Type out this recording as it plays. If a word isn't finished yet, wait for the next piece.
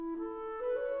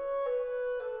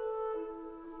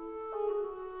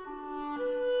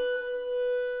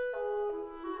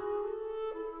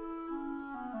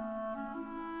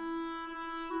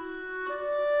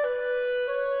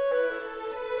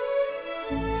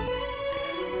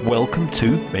Welcome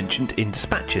to Mentioned in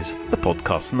Dispatches, the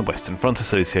podcast from the Western Front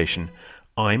Association.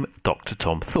 I'm Dr.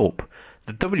 Tom Thorpe.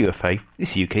 The WFA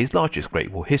is the UK's largest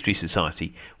Great War History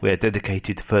Society. We are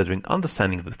dedicated to furthering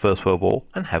understanding of the First World War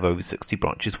and have over 60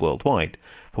 branches worldwide.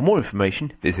 For more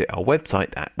information, visit our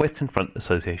website at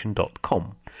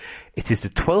westernfrontassociation.com. It is the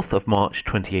 12th of March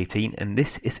 2018 and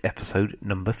this is episode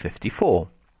number 54.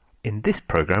 In this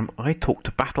programme, I talked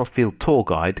to battlefield tour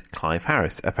guide Clive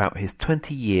Harris about his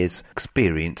 20 years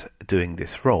experience doing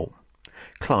this role.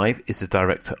 Clive is the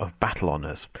director of Battle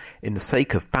Honours. In the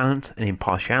sake of balance and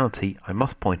impartiality, I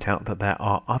must point out that there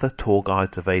are other tour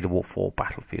guides available for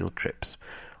battlefield trips.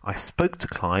 I spoke to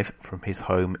Clive from his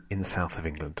home in the south of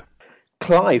England.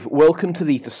 Clive, welcome to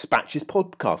the Dispatches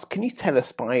podcast. Can you tell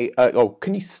us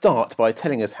can you start by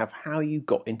telling us how you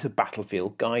got into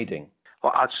battlefield guiding?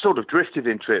 Well, I sort of drifted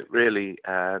into it, really,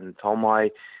 Tom.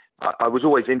 I was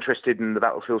always interested in the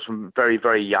battlefields from a very,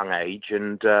 very young age.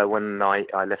 And when I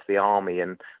left the army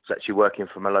and was actually working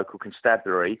from a local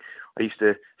constabulary, I used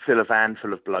to fill a van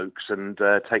full of blokes and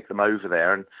take them over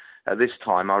there. And at this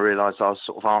time, I realised I was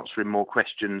sort of answering more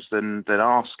questions than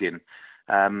asking.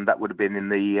 That would have been in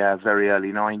the very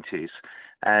early 90s.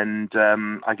 And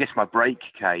I guess my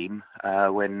break came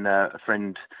when a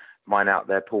friend mine out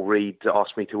there, Paul Reed,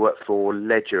 asked me to work for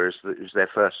Ledger as it was their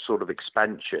first sort of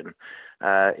expansion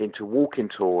into walking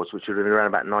tours, which would have been around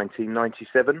about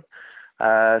 1997.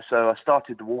 So I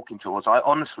started the walking tours. I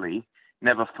honestly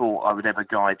never thought I would ever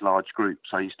guide large groups.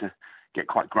 I used to get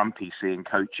quite grumpy seeing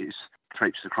coaches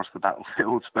traipse across the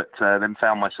battlefields, but then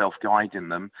found myself guiding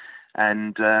them.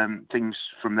 And things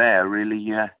from there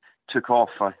really took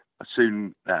off. I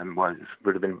soon, it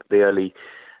would have been the early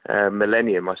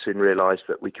millennium, I soon realised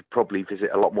that we could probably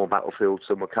visit a lot more battlefields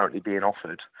than were currently being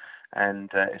offered. And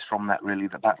it's from that really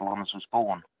that Battle Honours was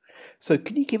born. So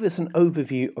can you give us an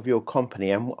overview of your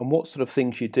company and what sort of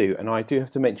things you do? And I do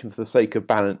have to mention, for the sake of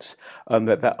balance,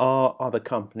 that there are other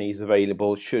companies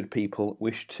available should people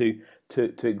wish to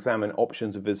examine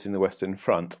options of visiting the Western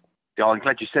Front. Yeah, I'm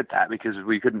glad you said that, because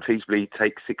we couldn't feasibly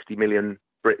take 60 million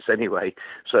Brits anyway,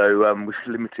 so with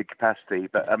limited capacity.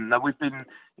 But no, we've been,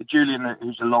 Julian,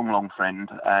 who's a long friend,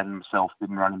 and myself,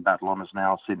 been running Battle Honours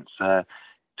now since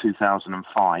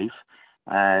 2005.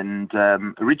 And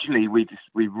originally we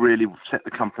really set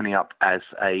the company up as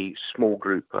a small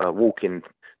group walk-in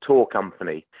tour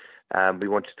company. We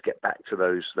wanted to get back to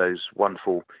those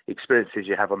wonderful experiences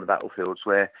you have on the battlefields,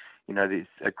 where there's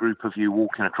a group of you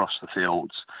walking across the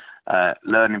fields,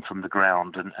 learning from the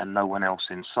ground, and no one else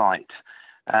in sight.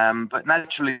 But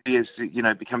naturally, as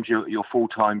it becomes your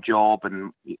full-time job,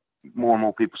 and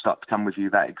more people start to come with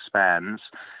you, that expands.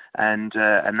 And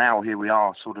now here we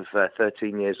are, sort of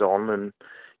 13 years on, and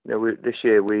this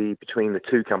year we, between the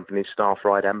two companies, Staff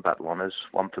Ride and Battle Honours,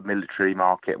 one for military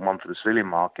market and one for the civilian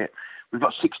market, we've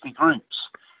got 60 groups,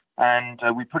 and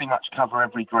we pretty much cover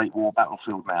every Great War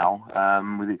battlefield now,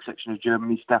 with the exception of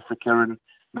Germany, East Africa, and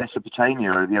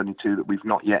Mesopotamia are the only two that we've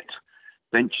not yet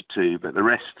ventured to, but the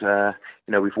rest,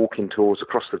 we've walking tours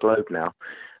across the globe now,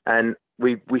 and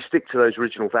we stick to those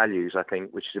original values, I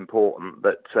think, which is important.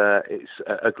 That it's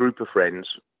a group of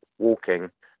friends walking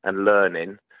and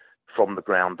learning from the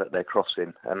ground that they're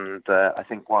crossing, and I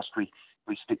think whilst we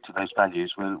stick to those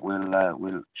values,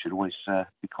 we should always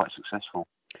be quite successful.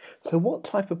 So, what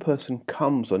type of person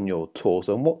comes on your tours,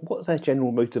 and what's their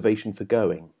general motivation for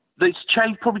going? It's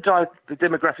changed. Probably the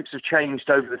demographics have changed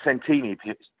over the centenary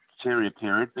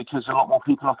period, because a lot more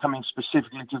people are coming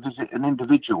specifically to visit an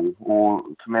individual or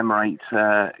commemorate,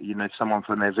 someone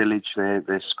from their village,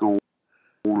 their school,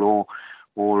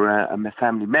 or a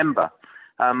family member.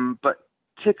 But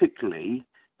typically,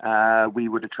 we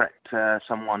would attract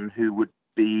someone who would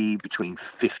be between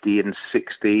 50 and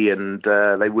 60, and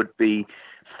they would be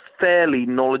fairly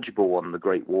knowledgeable on the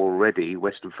Great War already,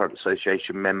 Western Front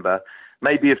Association member,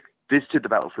 maybe have visited the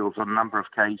battlefields on a number of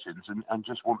occasions and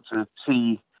just want to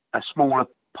see a smaller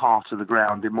part of the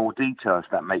ground in more detail, if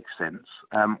that makes sense.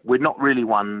 We're not really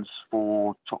ones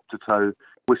for top-to-toe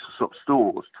whistle-stop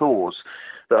tours.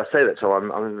 But I say that, so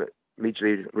I'm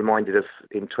immediately reminded of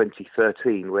in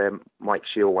 2013, where Mike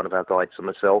Shield, one of our guides, and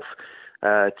myself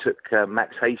took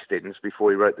Max Hastings,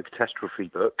 before he wrote the Catastrophe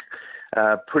book,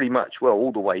 pretty much,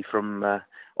 all the way from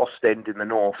Ostend in the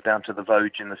north down to the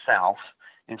Vosges in the south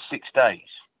in 6 days,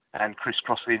 and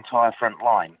crisscross the entire front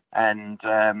line. And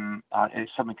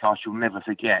it's something I shall never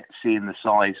forget, seeing the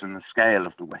size and the scale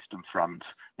of the Western Front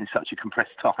in such a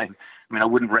compressed time. I mean, I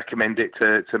wouldn't recommend it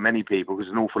to many people, because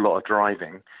there's an awful lot of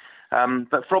driving.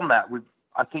 But from that,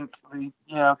 I think, going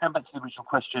back to the original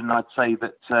question, I'd say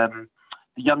that the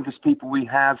youngest people we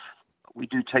have, we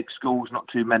do take schools, not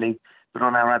too many, But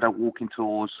on our adult walking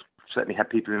tours, certainly had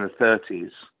people in the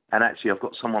 30s. And actually, I've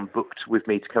got someone booked with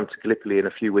me to come to Gallipoli in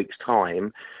a few weeks'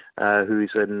 time, who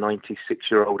is a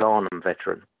 96-year-old Arnhem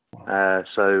veteran.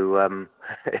 So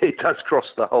it does cross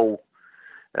the whole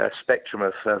spectrum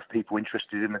of people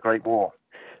interested in the Great War.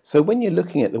 So when you're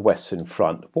looking at the Western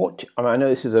Front, I know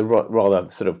this is a rather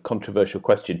sort of controversial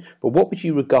question, but what would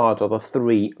you regard are the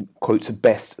three, quotes,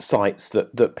 best sites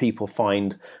that people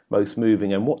find most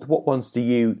moving, and what ones do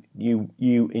you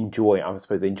enjoy? I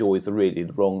suppose enjoy is really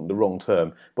the wrong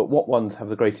term, but what ones have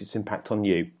the greatest impact on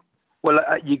you? Well,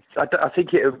 I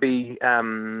think it would be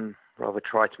rather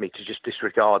trite to me to just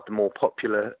disregard the more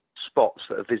popular spots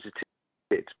that are visited,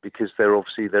 because they're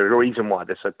a reason why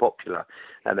they're so popular,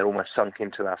 and they're almost sunk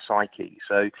into our psyche.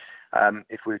 So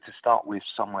if we were to start with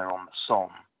somewhere on the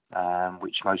Somme,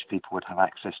 which most people would have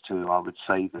access to, I would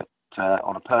say that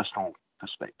on a personal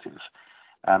perspective,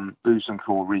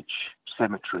 Bouzencourt Ridge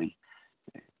Cemetery,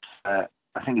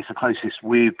 I think it's the closest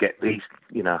we get these,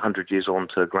 100 years on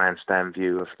to a grandstand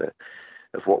view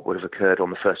of what would have occurred on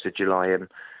the 1st of July, and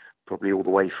probably all the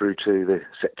way through to the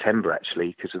September,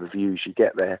 actually, because of the views you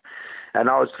get there. And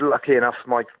I was lucky enough,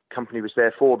 my company was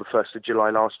there for the 1st of July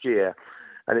last year,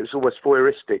 and it was almost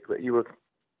voyeuristic that you were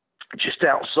just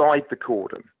outside the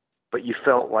cordon, but you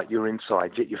felt like you were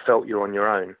inside, yet you felt you're on your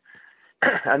own.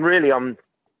 And really,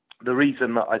 the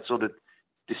reason that I sort of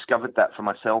discovered that for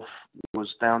myself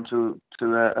was down to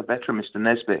a veteran, Mr.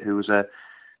 Nesbitt, who was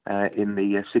in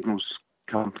the Signals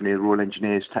Company, the Royal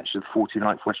Engineers, attached to the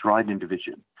 49th West Riding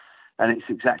Division. And it's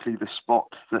exactly the spot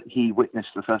that he witnessed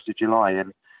the 1st of July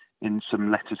in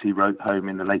some letters he wrote home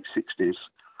in the late 60s.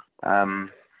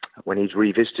 When he's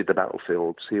revisited the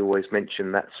battlefields, he always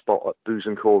mentioned that spot at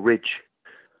Bouzencourt Ridge,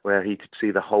 where he could see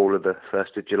the whole of the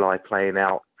 1st of July playing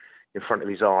out in front of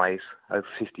his eyes over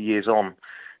 50 years on.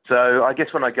 So I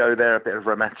guess when I go there, a bit of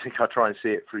romantic, I try and see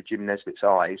it through Jim Nesbitt's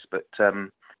eyes. But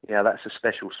that's a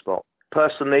special spot.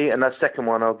 Personally, and that second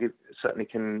one certainly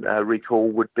can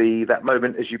recall would be that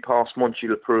moment as you pass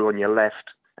Monchy-le-Preux on your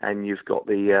left, and you've got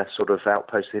the sort of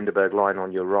outpost Hindenburg line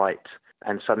on your right,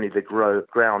 and suddenly the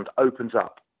ground opens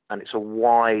up, and it's a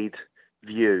wide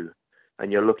view,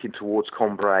 and you're looking towards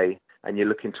Cambrai, and you're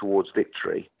looking towards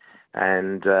victory,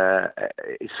 and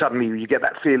suddenly you get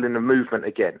that feeling of movement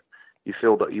again. You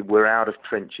feel that we're out of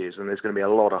trenches, and there's going to be a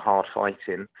lot of hard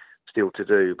fighting still to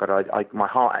do, but my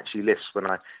heart actually lifts when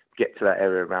I get to that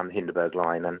area around the Hindenburg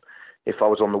line. And if I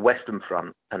was on the Western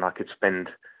Front and I could spend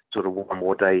sort of one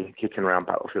more day kicking around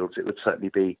battlefields, it would certainly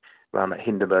be around that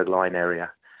Hindenburg line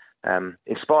area.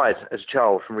 Inspired as a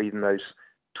child from reading those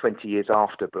 20 years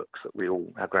after books that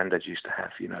our granddads used to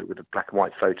have, with the black and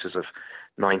white photos of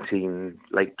late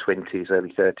 20s,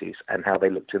 early 30s, and how they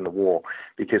looked in the war.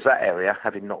 Because that area,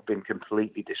 having not been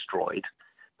completely destroyed,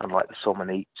 unlike the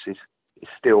Somme, is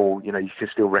still, you can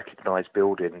still recognise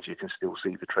buildings, you can still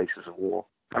see the traces of war.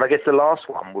 And I guess the last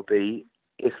one would be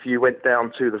if you went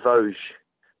down to the Vosges,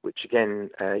 which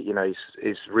again,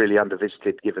 is really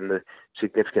undervisited given the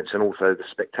significance and also the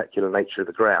spectacular nature of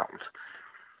the ground.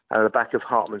 And at the back of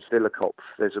Hartmann's Villekopf,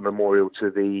 there's a memorial to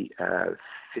the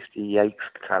 58th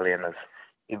Battalion of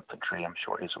Infantry, I'm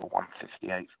sure it is, or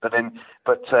 158th.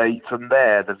 But from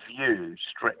there, the view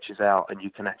stretches out and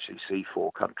you can actually see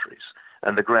 4 countries.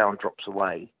 And the ground drops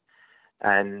away,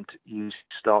 and you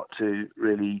start to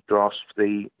really grasp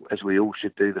as we all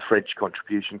should do, the French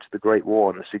contribution to the Great War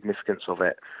and the significance of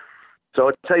it. So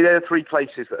I'd say there are 3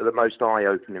 places that are the most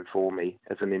eye-opening for me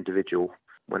as an individual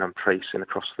when I'm tracing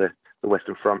across the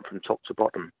Western Front from top to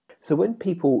bottom. So when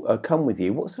people come with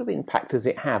you, what sort of impact does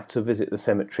it have to visit the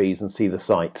cemeteries and see the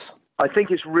sites? I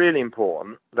think it's really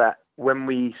important that when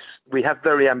we have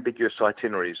very ambiguous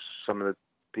itineraries, some of the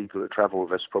people that travel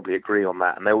with us probably agree on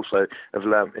that, and they also have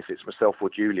learned, if it's myself or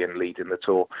Julian leading the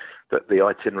tour, that the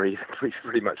itinerary we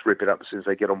pretty much rip it up as soon as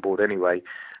they get on board anyway,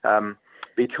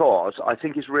 because I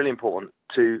think it's really important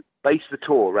to base the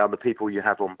tour around the people you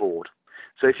have on board.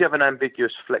 So if you have an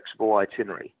ambiguous, flexible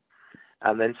itinerary,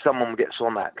 and then someone gets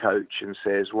on that coach and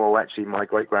says, well, actually my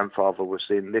great-grandfather was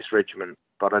in this regiment,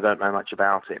 but I don't know much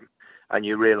about him, and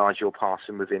you realise you're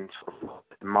passing within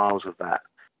miles of that,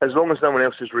 as long as no one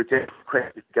else is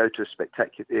requested to go to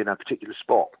a particular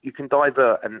spot, you can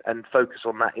divert and focus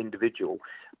on that individual.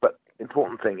 But the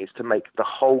important thing is to make the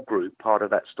whole group part of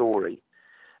that story.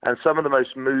 And some of the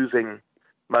most moving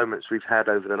moments we've had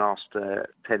over the last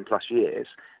 10 plus years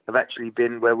have actually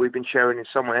been where we've been sharing in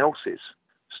someone else's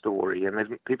story, and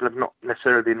people have not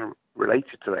necessarily been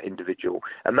related to that individual.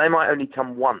 And they might only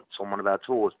come once on one of our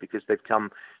tours because they've come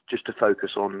just to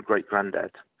focus on great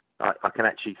granddad. I can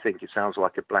actually think it sounds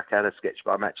like a Blackadder sketch,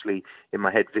 but I'm actually in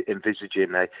my head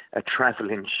envisaging a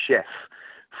travelling chef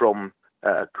from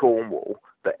Cornwall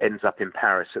that ends up in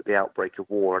Paris at the outbreak of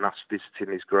war, and us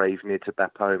visiting his grave near to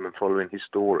Bapaume and following his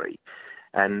story.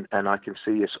 And I can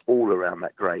see us all around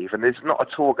that grave. And there's not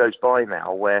a tour goes by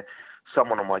now where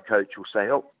someone on my coach will say,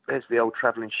 oh, there's the old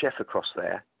travelling chef across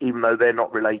there. Even though they're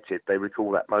not related, they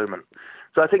recall that moment.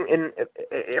 So I think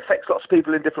it affects lots of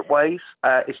people in different ways.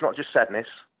 It's not just sadness.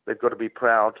 They've got to be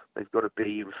proud. They've got to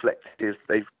be reflective.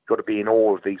 They've got to be in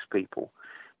awe of these people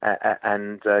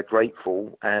and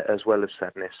grateful as well as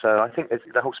sadness. So I think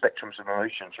the whole spectrum of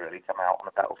emotions really come out on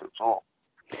the battlefield tour.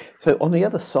 So on the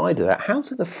other side of that, how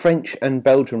do the French and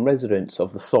Belgian residents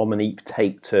of the Somme and Ypres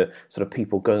take to sort of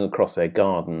people going across their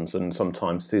gardens and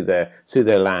sometimes through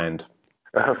their land?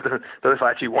 If I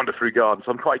actually wander through gardens,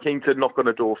 I'm quite keen to knock on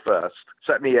a door first.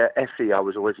 Certainly at Effie, I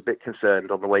was always a bit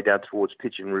concerned on the way down towards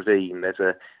Pigeon Ravine. There's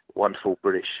a wonderful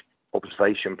British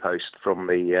observation post from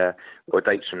the,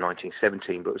 dates from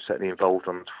 1917, but was certainly involved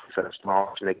on the 1st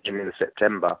March and again in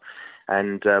September.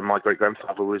 And my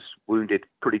great-grandfather was wounded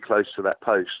pretty close to that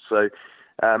post. So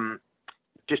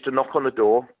just a knock on the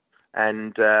door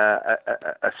and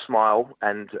a smile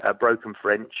and a broken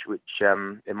French, which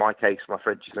in my case, my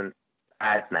French isn't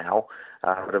bad now.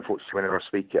 But unfortunately, whenever I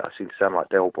speak it, I seem to sound like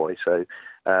Del Boy. So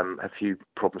a few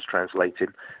problems translating.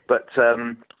 But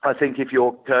I think if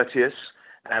you're courteous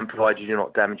and provided you're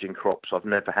not damaging crops, I've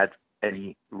never had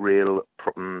any real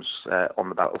problems on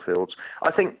the battlefields.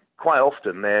 I think quite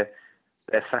often they're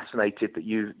fascinated that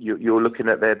you're looking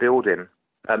at their building.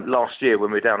 Last year,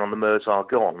 when we were down on the Meuse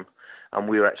Argonne, and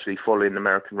we were actually following the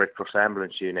American Red Cross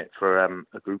Ambulance Unit for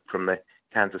a group from the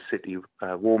Kansas City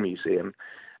War Museum,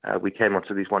 we came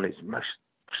onto these one of the most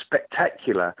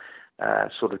spectacular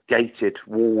sort of gated,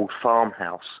 walled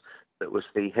farmhouse that was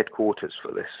the headquarters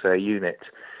for this unit.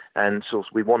 And so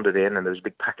we wandered in, and there was a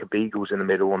big pack of beagles in the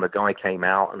middle, and the guy came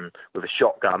out and with a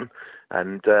shotgun,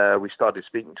 and we started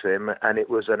speaking to him, and it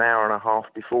was an hour and a half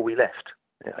before we left.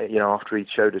 After he'd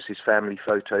showed us his family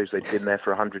photos, they'd been there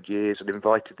for 100 years and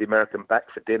invited the American back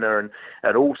for dinner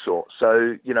and all sorts.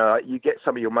 So, you get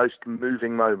some of your most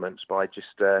moving moments by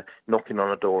just knocking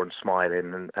on a door and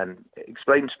smiling and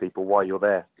explaining to people why you're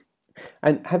there.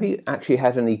 And have you actually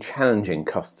had any challenging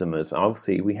customers?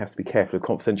 Obviously, we have to be careful of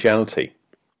confidentiality.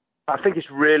 I think it's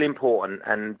really important,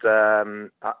 and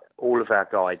all of our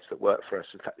guides that work for us,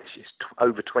 in fact, there's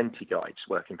over 20 guides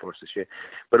working for us this year,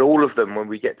 but all of them, when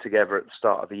we get together at the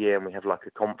start of the year and we have like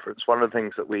a conference, one of the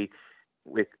things that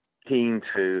we're keen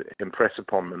to impress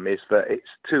upon them is that it's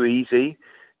too easy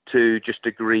to just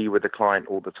agree with the client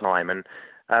all the time.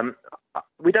 And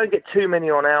we don't get too many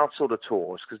on our sort of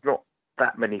tours because not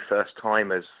that many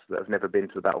first-timers that have never been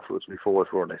to the battlefields before, if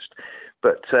we're honest.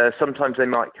 But sometimes they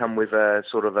might come with a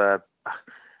sort of a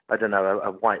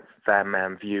white van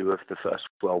man view of the First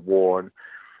World War. And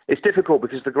it's difficult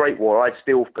because the Great War, I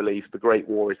still believe the Great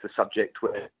War is the subject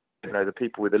where, the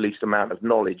people with the least amount of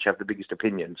knowledge have the biggest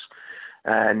opinions.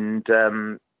 And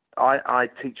I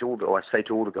say to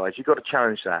all the guys, you've got to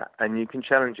challenge that, and you can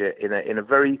challenge it in a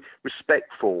very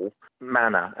respectful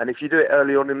manner. And if you do it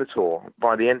early on in the tour,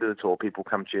 by the end of the tour, people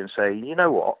come to you and say, you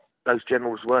know what, those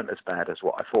generals weren't as bad as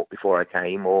what I thought before I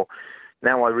came, or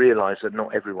now I realise that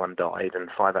not everyone died and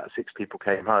 5 out of 6 people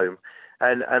came home.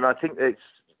 And I think it's,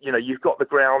 you've got the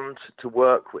ground to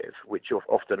work with, which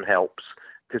often helps,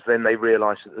 because then they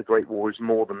realise that the Great War is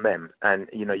more than them. And,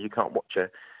 you can't watch a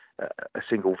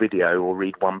single video or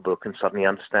read one book and suddenly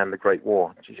understand the Great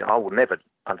War. I will never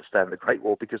understand the Great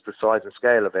War because the size and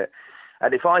scale of it.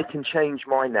 And if I can change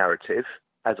my narrative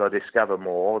as I discover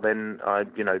more, then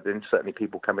then certainly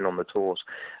people coming on the tours.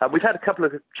 We've had a couple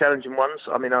of challenging ones.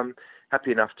 I mean, I'm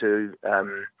happy enough to.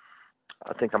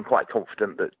 I think I'm quite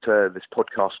confident that this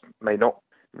podcast may not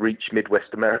reach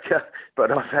Midwest America,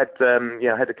 but I've had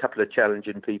had a couple of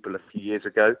challenging people a few years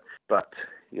ago. But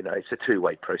it's a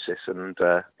two-way process, and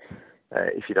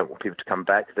if you don't want people to come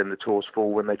back, then the tours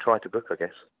fall when they try to book, I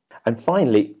guess. And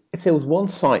finally, if there was one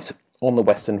site on the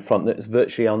Western Front that is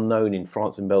virtually unknown in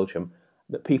France and Belgium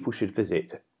that people should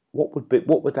visit, what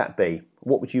would that be?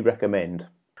 What would you recommend?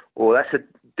 Well, that's a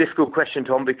difficult question,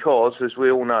 Tom, because as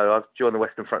we all know, I've joined the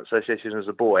Western Front Association as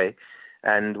a boy,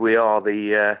 and we are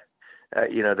the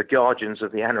guardians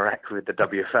of the anorak with the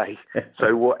WFA.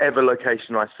 So whatever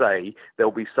location I say,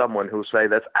 there'll be someone who'll say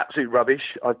that's absolute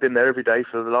rubbish. I've been there every day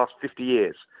for the last 50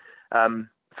 years.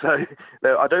 So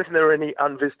I don't think there are any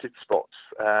unvisited spots,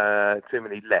 too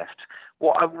many left.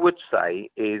 What I would say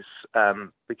is,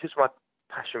 because my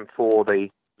passion for the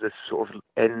sort of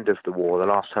end of the war, the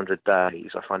last 100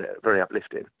 days, I find it very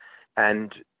uplifting.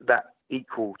 And that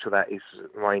equal to that is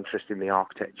my interest in the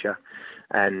architecture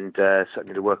and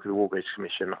certainly the work of the Walgate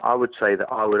Commission. I would say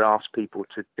that I would ask people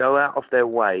to go out of their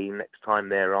way next time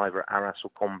they're either at Arras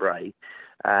or Cambrai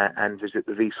and visit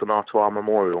the Vie son Artois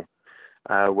Memorial,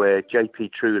 where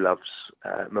J.P. Truelove's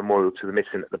memorial to the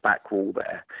missing at the back wall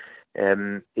there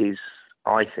is,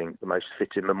 I think, the most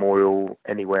fitting memorial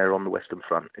anywhere on the Western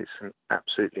Front. It's an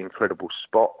absolutely incredible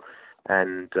spot,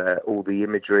 and all the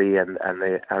imagery and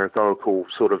the allegorical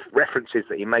sort of references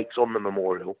that he makes on the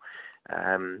memorial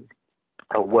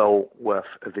are well worth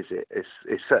a visit.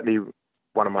 It's certainly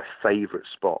one of my favourite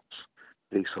spots,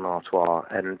 Vie son Artois,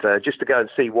 and just to go and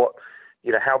see what,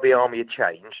 how the army had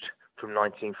changed from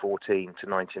 1914 to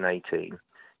 1918,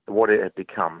 what it had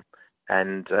become,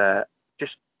 and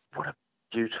just what a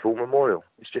beautiful memorial.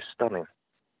 It's just stunning.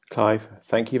 Clive,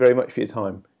 thank you very much for your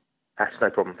time. That's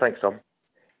no problem. Thanks, Tom.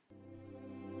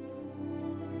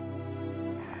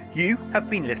 You have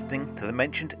been listening to the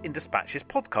Mentioned in Dispatches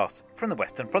podcast from the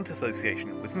Western Front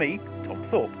Association with me, Tom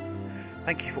Thorpe.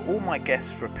 Thank you for all my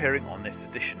guests for appearing on this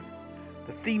edition.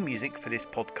 The theme music for this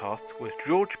podcast was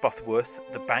George Butterworth's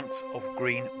The Banks of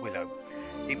Green Willow.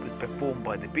 It was performed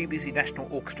by the BBC National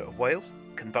Orchestra of Wales,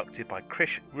 conducted by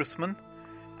Krish Russman,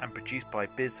 and produced by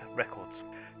Biz Records.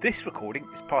 This recording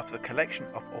is part of a collection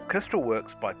of orchestral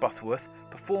works by Butterworth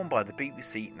performed by the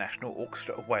BBC National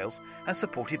Orchestra of Wales and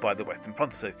supported by the Western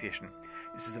Front Association.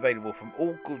 This is available from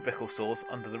all good record stores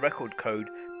under the record code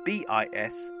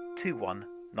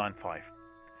BIS2195.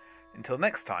 Until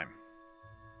next time.